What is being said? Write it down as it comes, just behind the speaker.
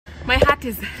My heart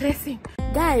is racing.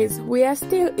 Guys, we are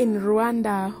still in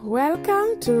Rwanda.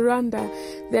 Welcome to Rwanda,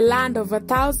 the land of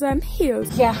 1,000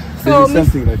 hills. Yeah, so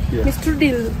Miss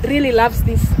Trudy really loves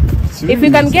this. Really, if we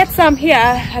can get some here,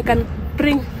 I can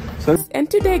bring.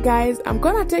 And today, guys, I'm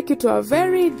gonna take you to a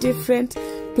very different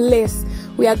place.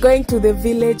 We are going to the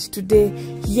village today.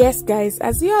 Yes, guys,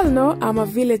 as you all know, I'm a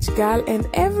village girl, and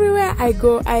everywhere I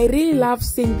go, I really love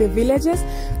seeing the villages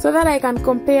so that I can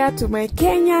compare to my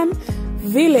Kenyan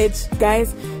village.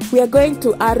 Guys, we are going to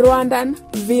a Rwandan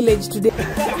village today.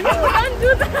 Don't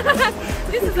do that.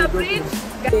 This is a bridge.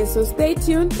 Okay, so stay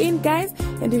tuned in, guys,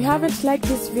 and if you haven't liked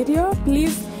this video,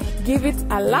 please give it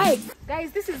a like.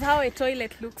 Guys, this is how a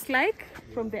toilet looks like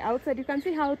from the outside. You can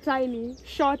see how tiny,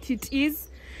 short it is.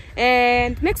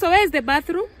 And next, so where is the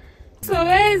bathroom? So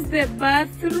where is the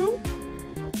bathroom?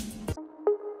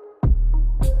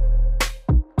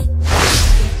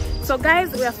 So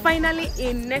guys, we are finally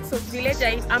in Nexo's village.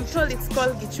 I'm told it's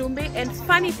called Gichumbi, and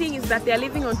funny thing is that they are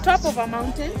living on top of a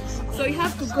mountain. So you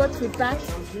have to go to that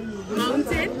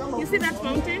mountain. You see that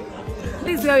mountain?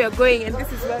 This is where we are going, and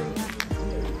this is where we are.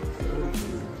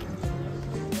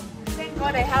 Thank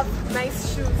God I have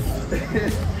nice shoes.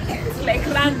 It's like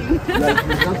running.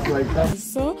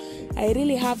 So I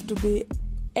really have to be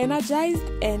energized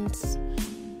and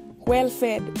well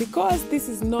fed, because this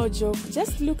is no joke.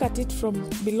 Just look at it from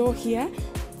below here.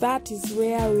 That is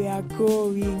where we are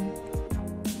going.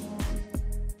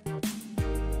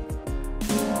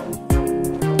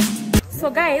 So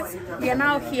guys, we are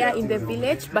now here in the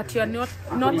village, but you are not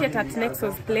yet at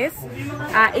Nexo's place.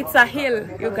 It's a hill,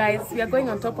 you guys. We are going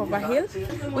on top of a hill.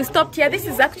 We stopped here. This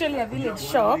is actually a village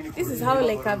shop. This is how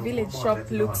like a village shop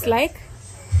looks like.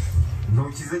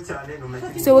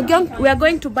 So we are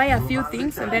going to buy a few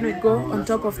things, and then we go on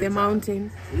top of the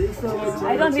mountain. So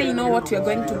I don't really know what we are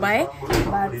going to buy,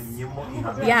 but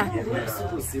yeah,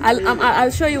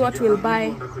 I'll show you what we'll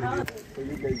buy.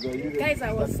 Guys,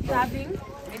 I was starving.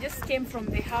 I just came from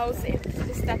the house and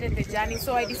just started the journey,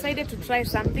 so I decided to try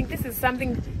something. This is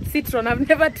something citron. I've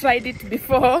never tried it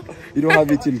before. You don't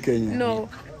have it in Kenya? No.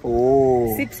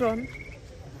 Oh. Citron.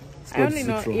 I only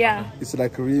know, yeah. It's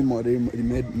like lemon,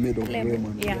 made of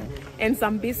lemon. Yeah. And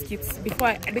some biscuits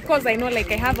because I know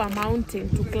like I have a mountain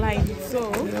to climb.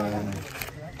 So yeah.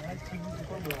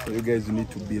 So you guys need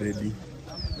to be ready.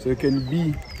 So you can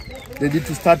be ready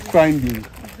to start climbing.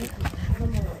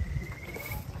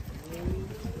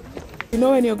 You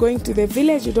know, when you're going to the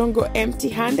village, you don't go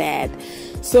empty-handed.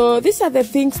 So these are the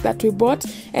things that we bought,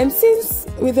 and since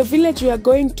with the village we are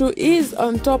going to is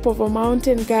on top of a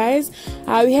mountain, guys,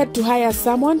 we had to hire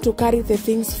someone to carry the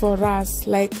things for us,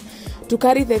 like to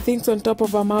carry the things on top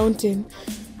of a mountain.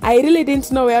 I really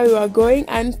didn't know where we were going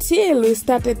until we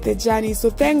started the journey. So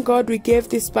thank God we gave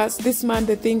this man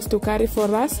the things to carry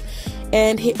for us,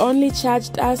 and he only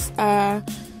charged us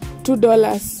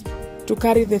 $2 to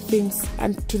carry the things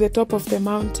and to the top of the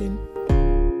mountain.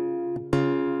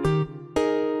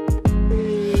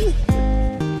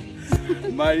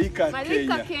 Malika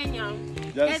Kenya.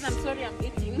 Guys, I'm sorry I'm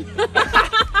eating.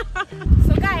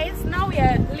 So guys, now we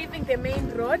are leaving the main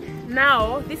road.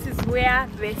 Now this is where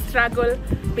the struggle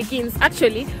begins.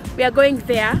 Actually, we are going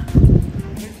there.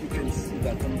 You can see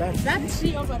that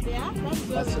tree over there. That's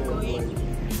where we're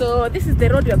going. So this is the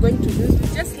road we are going to use. We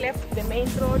just left the main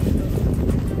road.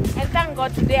 And thank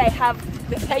God today I have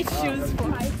the right shoes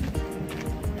for hiking.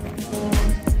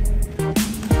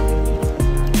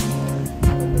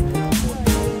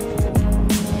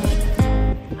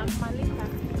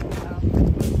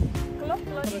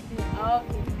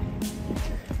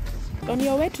 On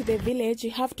your way to the village,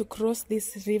 you have to cross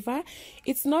this river.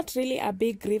 It's not really a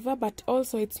big river, but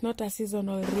also it's not a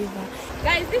seasonal river.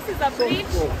 Guys, this is a bridge.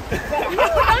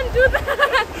 Don't do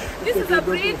that. This is a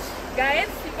bridge, guys.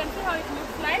 You can see how it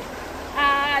looks like.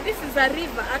 This is a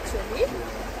river, actually.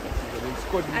 It's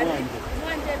called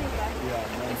Mwanje River.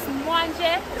 Yeah, it's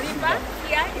Mwanje River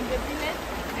here in the village.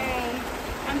 And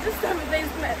I'm just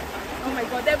amazed. Oh my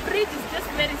God, the bridge is just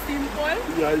very simple.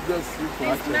 Yeah, it's just simple.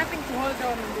 There's nothing to hold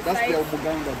on the side. That's the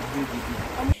Omuganga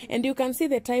bridge. And you can see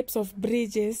the types of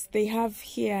bridges they have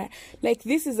here. Like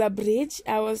this is a bridge.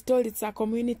 I was told it's a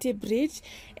community bridge.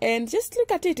 And just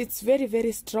look at it. It's very,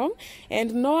 very strong.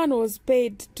 And no one was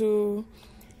paid to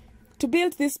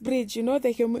build this bridge. You know,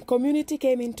 the community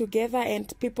came in together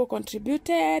and people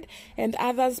contributed and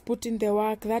others put in the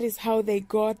work. That is how they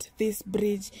got this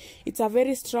bridge. It's a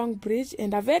very strong bridge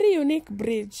and a very unique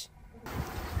bridge.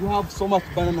 You have so much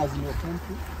bananas in your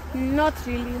country? Not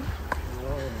really.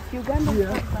 Oh. Uganda.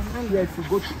 Yeah, if you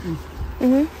go to east,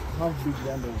 have big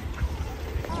bananas.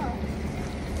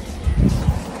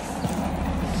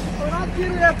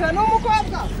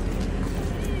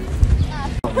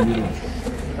 million.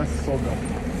 That's so good.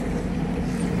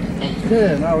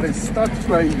 Okay, now let's start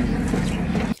trying.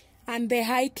 And the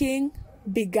hiking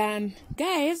began.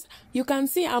 Guys, you can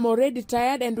see I'm already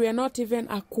tired and we are not even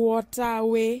a quarter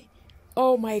away.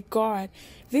 Oh my god,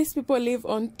 these people live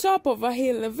on top of a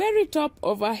hill, the very top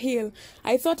of a hill.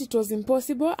 I thought it was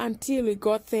impossible until we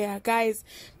got there. Guys,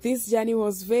 this journey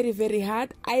was very, very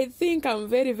hard. I think I'm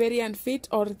very, very unfit,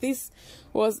 or this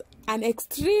was an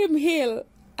extreme hill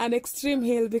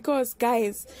because,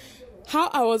 guys, how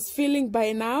I was feeling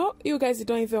by now, you guys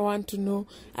don't even want to know.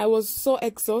 I was so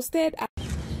exhausted.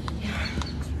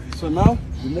 So now,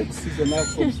 the next season now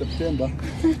from September,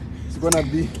 it's gonna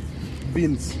be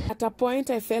beans. At a point,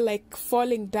 I felt like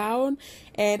falling down,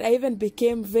 and I even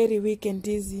became very weak and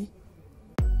dizzy.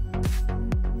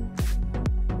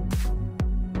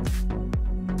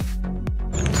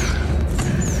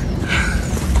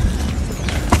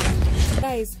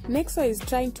 Guys, Nexa is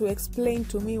trying to explain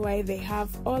to me why they have,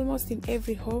 almost in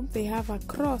every home, they have a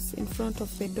cross in front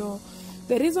of the door.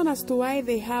 The reason as to why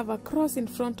they have a cross in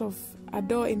front of a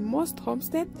door in most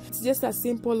homesteads, it's just a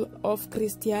symbol of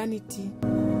Christianity.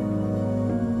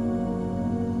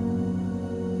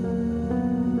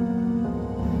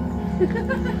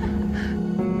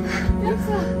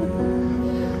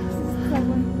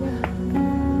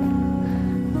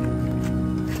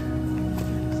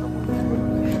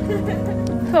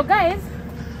 So guys,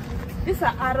 these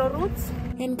are arrowroots.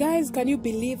 And guys, can you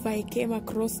believe I came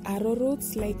across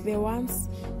arrowroots like the ones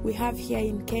we have here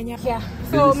in Kenya? Yeah.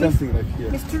 So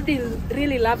Miss Trudy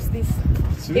really loves this.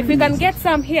 Really, if we can get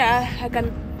some here, I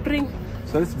can bring.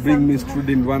 So let's bring Miss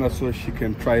Trudy in Rwanda so she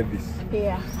can try this.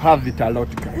 Yeah. Have it a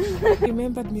lot, guys.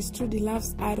 Remember, Miss Trudy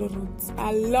loves arrowroots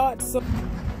a lot. So.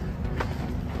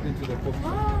 Into the coffee.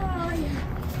 Oh,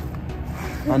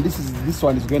 yeah. And this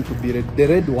one is going to be red. The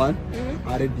red one,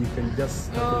 already you can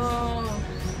just.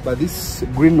 But this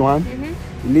green one,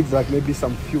 it needs like maybe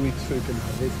some few weeks so you can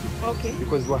harvest it. Okay.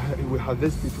 Because we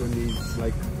harvest it when it's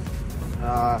like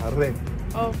red.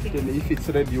 Okay. And if it's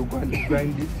red, you go and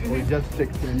grind it, or you just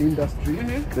take to an industry,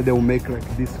 then they will make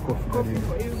like this coffee for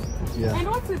you. Yeah. And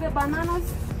what's with the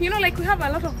bananas? You know, like we have a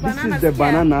lot of bananas. This is the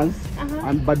bananas,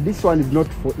 but this one is not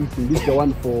for eating. This is the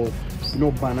one for, you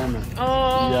know, banana.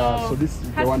 Oh. Yeah. So this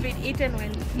is the one. Has to be eaten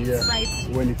when it's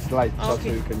light. When it's light, that's so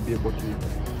you can be able to eat.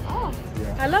 Oh.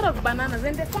 Yeah. A lot of bananas,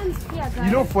 and the farms here, guys.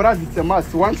 You know, for us it's a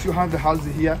must. Once you have the house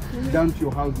here, down to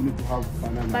your house, you need to have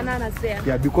bananas. Bananas there.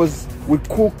 Yeah, because we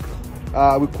cook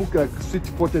like sweet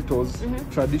potatoes,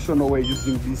 traditional way,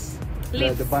 using this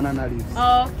the banana leaves.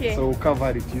 Oh, okay. So we'll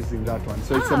cover it using that one.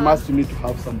 So it's a must. You need to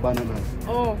have some bananas.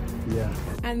 Oh. Yeah.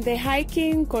 And the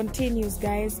hiking continues,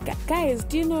 guys. Guys,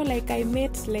 do you know, like, I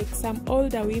met like some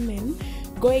older women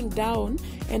going down,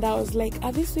 and I was like,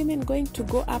 are these women going to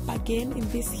go up again in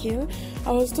this hill?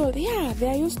 I was told, yeah, they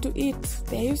are used to it.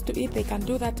 They used to eat. They can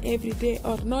do that every day,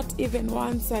 or not even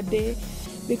once a day.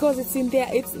 Because it's in there,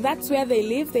 that's where they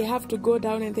live. They have to go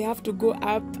down and they have to go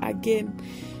up again.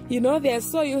 You know, they are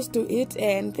so used to it,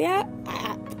 and they are,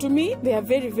 to me, they are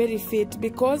very, very fit.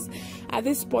 Because at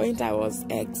this point, I was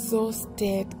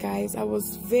exhausted, guys. I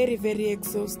was very, very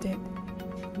exhausted.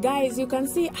 Guys, you can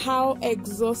see how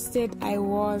exhausted I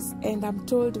was, and I'm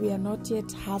told we are not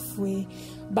yet halfway,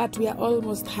 but we are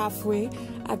almost halfway.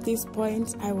 At this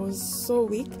point, I was so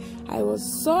weak. I was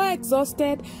so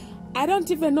exhausted. I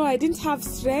don't even know, I didn't have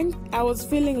strength. I was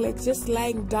feeling like just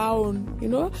lying down, you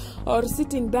know, or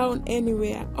sitting down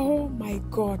anywhere. Oh my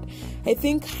god. I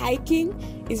think hiking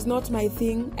is not my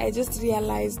thing. I just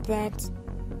realized that.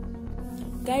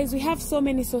 Guys, we have so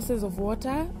many sources of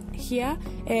water here,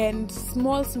 and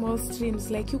small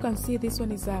streams. Like you can see, this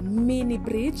one is a mini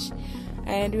bridge,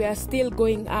 and we are still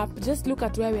going up. Just look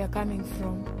at where we are coming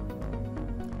from.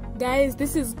 Guys,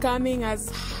 this is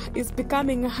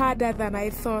becoming harder than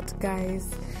I thought, guys.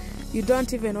 You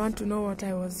don't even want to know what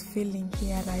I was feeling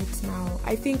here right now.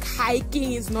 I think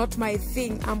hiking is not my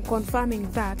thing. I'm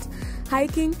confirming that.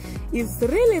 Hiking is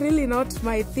really not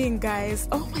my thing, guys.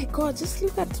 Oh my god, just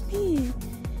look at me.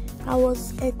 I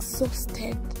was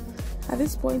exhausted. At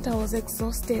this point, I was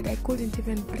exhausted. I couldn't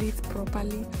even breathe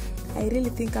properly. I really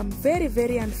think I'm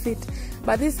very unfit.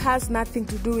 But this has nothing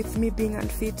to do with me being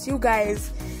unfit. You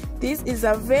guys, this is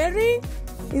a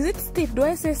is it steep? Do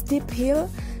I say steep hill?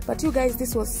 But you guys,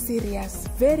 this was serious.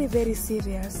 Very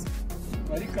serious.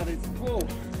 Malika, let's go.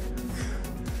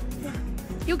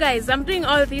 You guys, I'm doing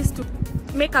all this to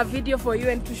make a video for you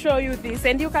and to show you this.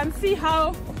 And you can see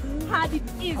how hard it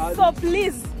is. So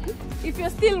please, if you're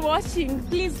still watching,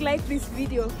 please like this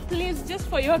video. Please, just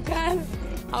for your girl.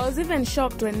 I was even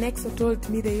shocked when Nexo told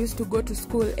me they used to go to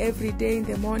school every day in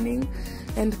the morning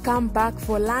and come back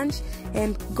for lunch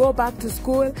and go back to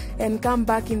school and come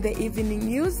back in the evening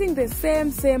using the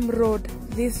same road,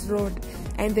 this road,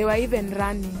 and they were even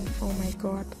running. Oh my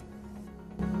God.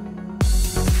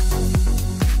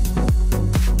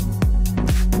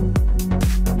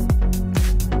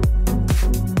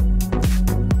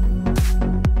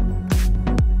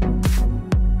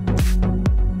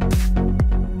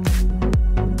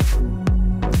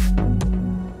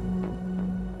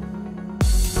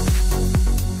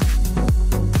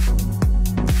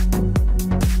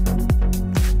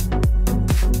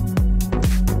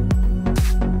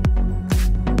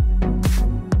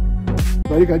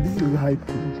 Malika, this is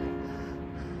hiking.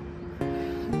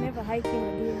 I'm never hiking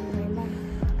again in my life.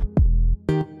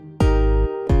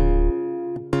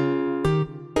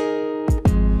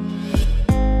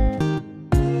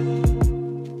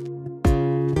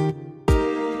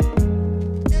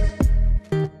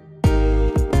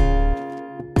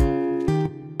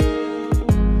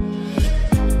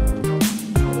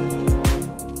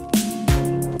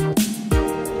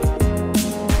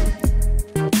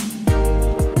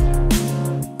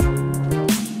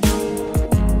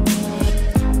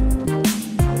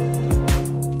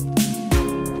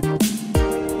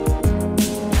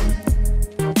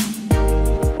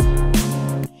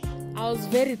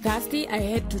 Very thirsty. I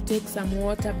had to take some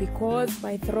water because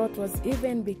my throat was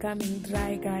even becoming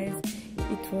dry, guys.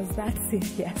 It was that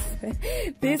serious.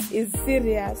 This is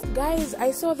serious, guys.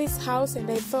 I saw this house and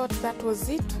I thought that was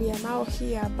it, we are now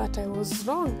here, but I was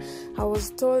wrong. I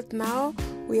was told now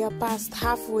we are past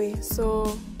halfway,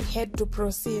 so we had to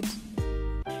proceed.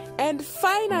 And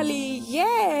finally,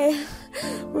 yeah,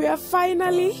 we are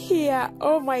finally here.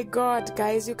 Oh my God,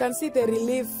 guys, you can see the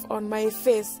relief on my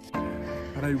face.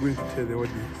 What are you going to tell the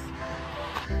audience?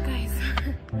 Guys,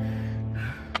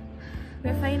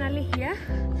 we're finally here.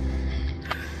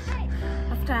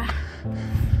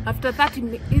 After 30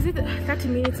 minutes, is it 30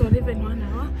 minutes or even 1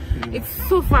 hour? It's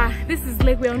so far. This is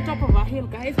like we're on top of a hill,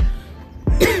 guys.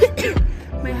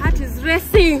 My heart is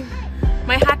racing.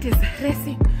 My heart is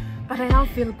racing. But I now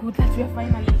feel good that we are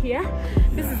finally here.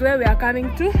 This is where we are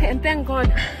coming to, and thank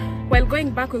God, while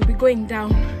going back, we'll be going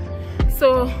down.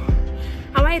 So,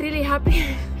 am I really happy?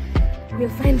 We'll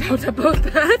find out about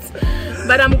that.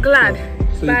 But I'm glad.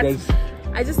 So but you guys,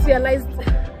 I just realized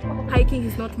hiking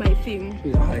is not my thing.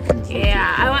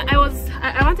 Yeah,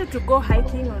 I wanted to go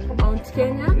hiking on Mount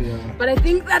Kenya, but I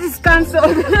think that is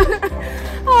cancelled.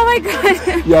 Oh my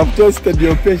God. You have tested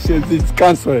your patience, it's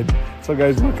cancelled. So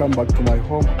guys, we'll come back to my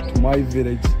home, to my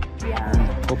village. Yeah.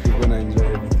 And hope you're gonna enjoy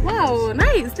everything. Wow,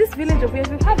 nice. This village of yours,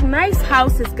 we have nice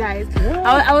houses, guys. Yeah.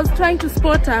 I was trying to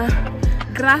spot a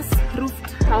grass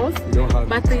roofed house,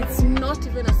 but it's not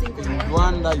even a single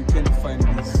one. In Rwanda, you can't find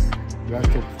this grass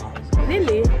roofed house.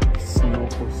 Really? It's not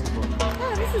possible.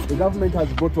 Oh, this is the government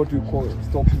has got what we call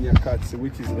stop near cuts,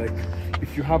 which is like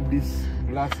if you have this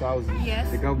glass houses,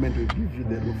 the government will give you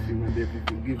the roofing and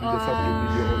everything, give you the support to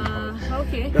build your own house.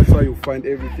 Okay. That's why you find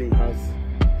everything has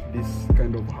this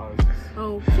kind of houses.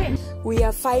 Okay. We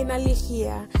are finally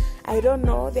here. I don't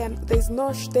know, there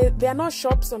are no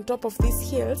shops on top of these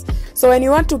hills, so when you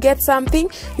want to get something,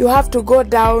 you have to go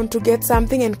down to get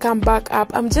something and come back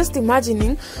up. I'm just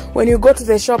imagining when you go to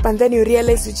the shop and then you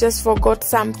realize you just forgot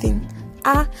something.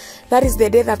 That is the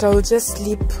day that I will just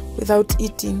sleep without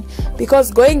eating,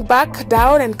 because going back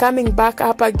down and coming back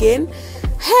up again,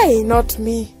 hey, not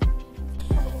me.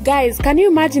 Guys, can you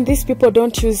imagine these people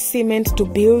don't use cement to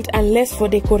build unless for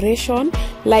decoration?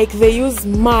 Like they use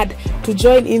mud to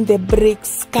join in the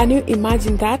bricks. Can you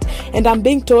imagine that? And I'm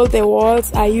being told the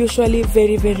walls are usually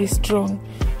very, very strong.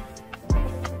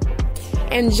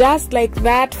 And just like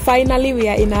that, finally we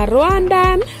are in a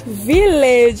Rwandan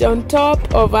village on top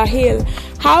of a hill.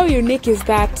 How unique is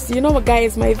that? You know,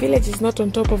 guys, my village is not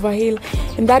on top of a hill,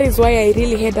 and that is why I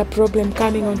really had a problem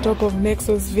coming on top of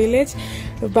Nexo's village.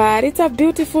 But it's a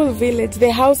beautiful village.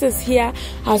 The houses here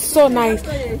are so nice.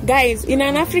 Guys, in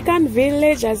an African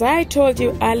village, as I told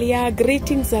you earlier,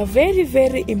 greetings are very,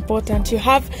 very important. You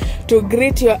have to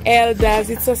greet your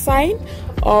elders. It's a sign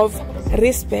of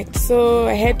respect. So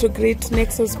I had to greet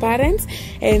Nexo's parents,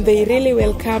 and they really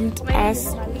welcomed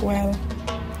us well.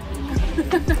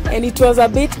 And it was a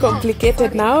bit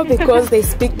complicated now because they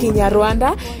speak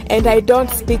Kinyarwanda and I don't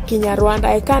speak Kinyarwanda.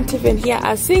 I can't even hear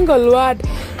a single word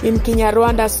in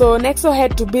Kinyarwanda. So Nexo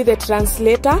had to be the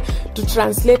translator to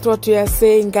translate what we are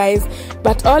saying, guys.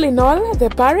 But all in all, the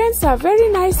parents are very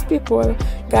nice people.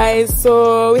 guys.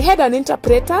 So we had an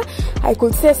interpreter. I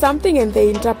could say something and they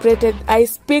interpreted. I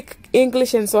speak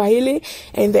English and Swahili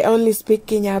and they only speak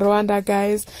Kenya Rwanda,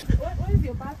 guys. Where is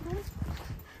your bathroom?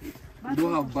 We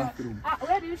don't have bathroom.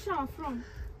 Where do you shower from?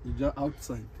 You just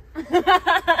outside.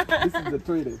 This is the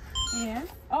toilet. Yeah.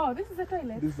 Oh, this is the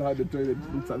toilet. This is how the toilet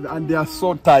looks, and they are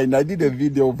so tiny. I did a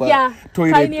video of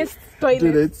tiniest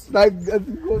toilets. Like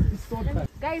it's so tiny.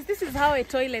 Guys, this is how a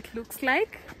toilet looks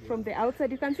like from the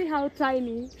outside. You can see how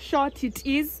tiny, short it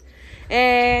is.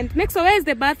 And next, so where is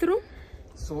the bathroom?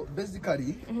 So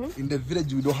basically, in the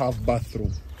village we don't have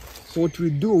bathroom. So what we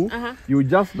do, you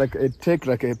just like take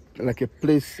like a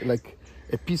place like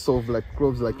a piece of like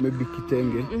clothes, like maybe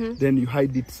kitenge, then you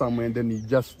hide it somewhere, and then you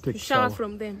just take shower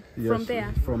from them. Yes,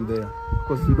 from there,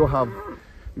 because you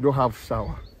don't have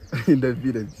shower in the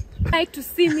village. Like to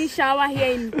see me shower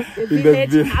here in the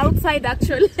village, outside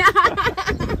actually.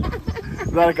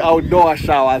 Like outdoor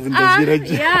showers in the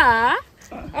village. Yeah.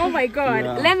 Oh my god.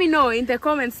 Yeah. Let me know in the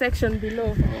comment section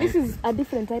below. This is a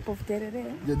different type of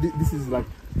terere. Yeah, this is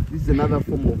another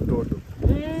form of dodo.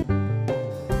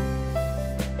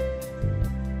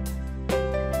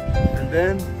 And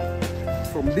then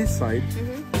from this side,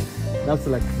 that's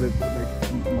like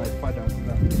my father's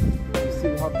land. You see,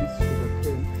 we have this sugar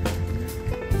cane.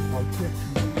 I'll take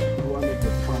one of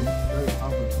the farms that we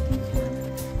have with this one.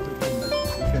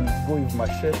 You can go with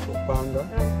machete or panga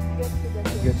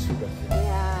to get sugar.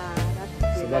 Yeah,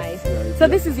 that's really nice. That's so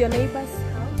this is your neighbor's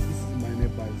house? This is my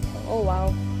neighbor's house. Oh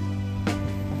wow.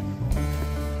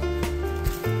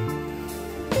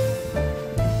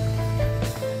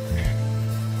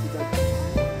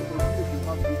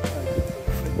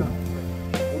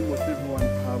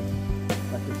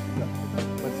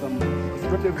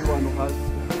 Not everyone who has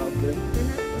them.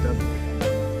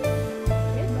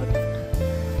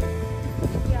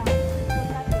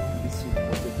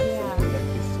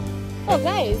 Oh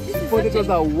guys, sweet potatoes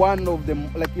are one of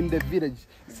them. Like in the village,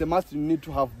 it's a must. You need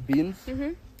to have beans,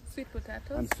 sweet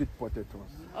potatoes, and sweet potatoes.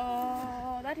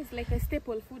 Oh, that is like a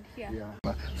staple food here.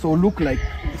 Yeah. So look like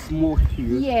small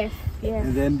here. Yes, yes.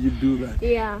 And then you do that.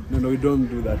 Yeah. No, we don't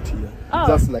do that here.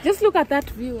 Oh, just look at that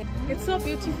view. It's so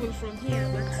beautiful from here,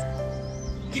 but.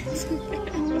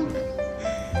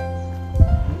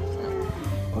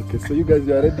 Okay, so you guys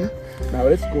are ready? Now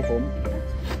let's go home.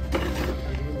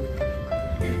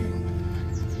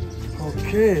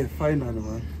 Okay, final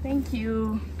one. Thank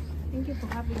you. Thank you for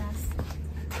having us.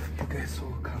 Okay, so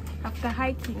come. After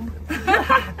hiking.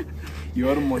 You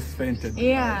almost fainted.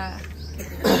 Yeah.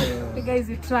 You guys,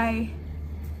 you try.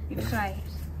 You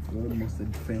almost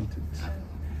fainted.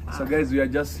 So guys, we are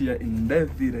just here in the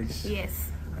village. Yes.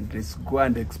 And let's go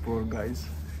and explore, guys.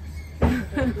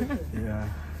 Yeah.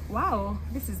 Wow,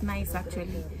 this is nice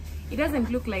actually. It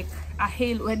doesn't look like a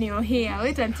hill when you're here.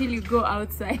 Wait until you go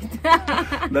outside.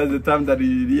 That's the time that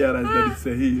you realize that it's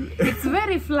a hill. It's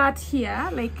very flat here,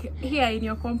 like here in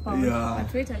your compound. Yeah.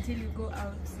 But wait until you go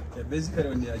out. Yeah, basically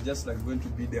when you are just like going to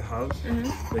build the house,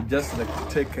 you just like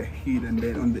take a hill and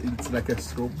then it's like a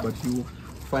slope, but you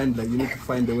find like you need to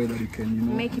find a way that you can, you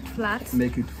know, make it flat so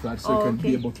you can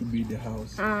be able to build the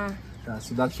house. Yeah,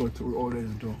 so that's what we always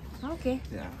do. Okay.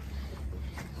 Yeah.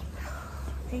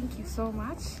 Thank you so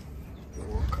much. You're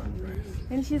welcome, guys.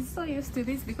 And she's so used to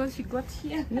this because she got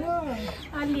here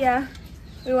earlier.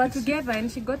 We were together and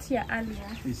she got here earlier.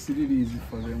 It's really easy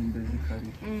for them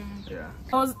basically. Yeah.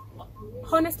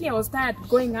 Honestly, I was tired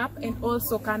going up and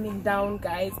also coming down,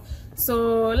 guys.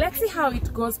 So let's see how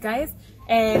it goes, guys.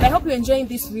 And I hope you're enjoying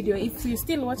this video. If you're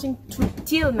still watching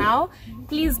till now,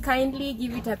 please kindly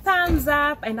give it a thumbs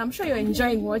up. And I'm sure you're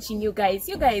enjoying watching. You guys,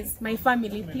 my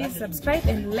family, please subscribe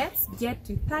and let's get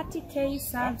to 30k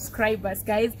subscribers,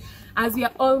 guys, as we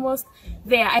are almost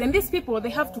there. And these people, they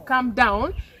have to come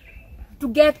down to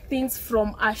get things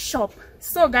from a shop.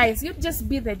 So guys, you just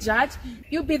be the judge.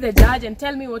 You be the judge and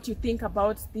tell me what you think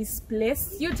about this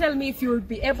place. You tell me if you will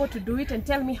be able to do it and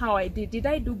tell me how I did. Did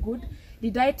I do good?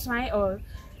 Did I try, or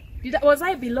was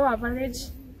I below average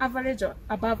or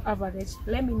above average?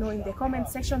 Let me know in the comment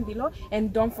section below,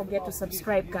 and don't forget to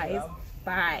subscribe, guys.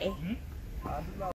 Bye.